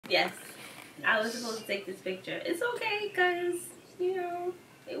Yes. I was supposed to take this picture. It's okay, because, you know,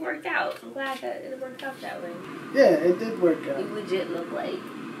 it worked out. I'm glad that it worked out that way. Yeah, it did work out. You legit look like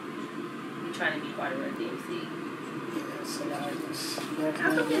you're trying to be part of Run DMC. Yeah, so I just...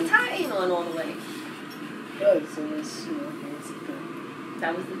 How come your tie ain't on all the way? Good, so it's, you know, that's the thing.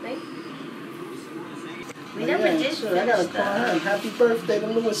 That was the thing? We But never yeah, did sure, finish I gotta call him. Happy birthday to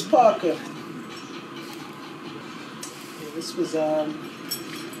Lewis Parker. Yeah, this was,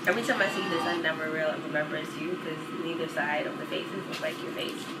 Every time I see this, I never really remember it's you, because neither side of the faces look like your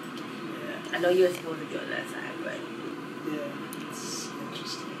face. yeah. I know you're supposed to be on that side, but... Yeah, it's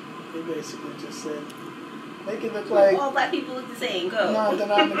interesting. They basically just said, make it look like... all black people look the same, go.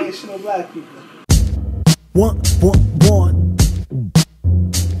 Non-denominational black people. One.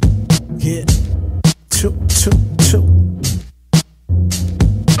 Yeah. Two.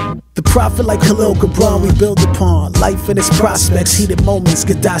 The prophet like Khalil Gibran we build upon. Life and its prospects, heated moments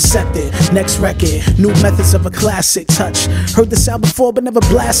get dissected. Next record, new methods of a classic touch. Heard the sound before but never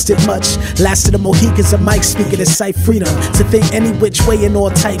blasted much. Lasted the Mohicans of mic speaking to sight freedom. To think any which way in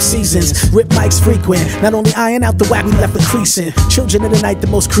all type seasons. Rip mics frequent, not only iron out the whack we left creasing. Children of the night, the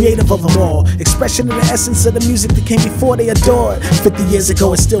most creative of them all. Expression of the essence of the music that came before they adored. 50 years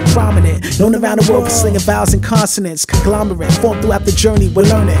ago it's still prominent. Known around the world for slinging vowels and consonants. Conglomerate, formed throughout the journey we're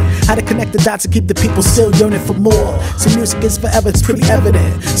learning how to connect the dots and keep the people still yearning for more. So music is forever, it's pretty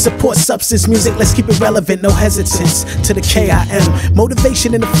evident. Support substance music, let's keep it relevant, no hesitance. To the KIM,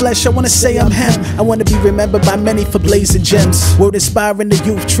 motivation in the flesh, I wanna say I'm him. I wanna be remembered by many for blazing gems. Word inspiring the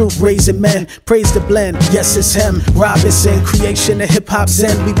youth, truth raising men. Praise the blend, yes it's him. Robinson, creation of hip-hop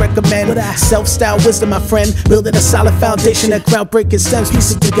zen. We recommend self-style wisdom, my friend. Building a solid foundation that groundbreaking stems,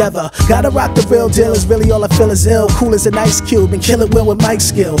 piece it together. Gotta rock the real deal, is really all I feel is ill. Cool as an ice cube and kill it well with mic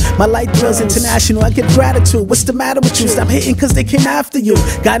skill. My light drills international, I get gratitude. What's the matter with you? Stop hating cause they came after you.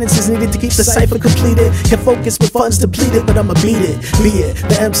 Guidance is needed to keep the cipher completed. Can focus with funds depleted, but I'ma beat it. Be it,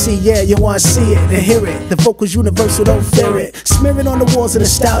 the MC, yeah, you wanna see it and hear it. The vocals universal, don't fear it. Smear it on the walls of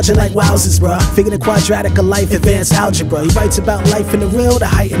nostalgia like wowzers, bruh. Figure the quadratic of life, advanced algebra. He writes about life in the real, the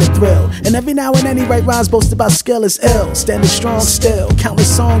height and the thrill. And every now and then he write rhymes, boast about skill is ill. Standing strong still,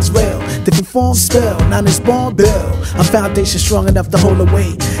 countless songs real. Different forms spill, none is born bill. A foundation strong enough to hold the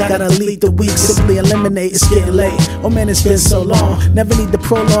weight. Gotta lead the weak, simply eliminate, it's getting late. Oh man, it's been so long, never need the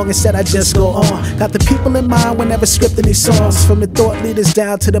prologue, instead I just go on. Got the people in mind whenever scripting these songs. From the thought leaders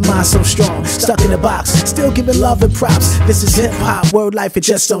down to the mind so strong. Stuck in a box, still giving love and props. This is hip hop, word life, it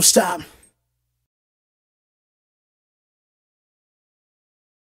just don't stop.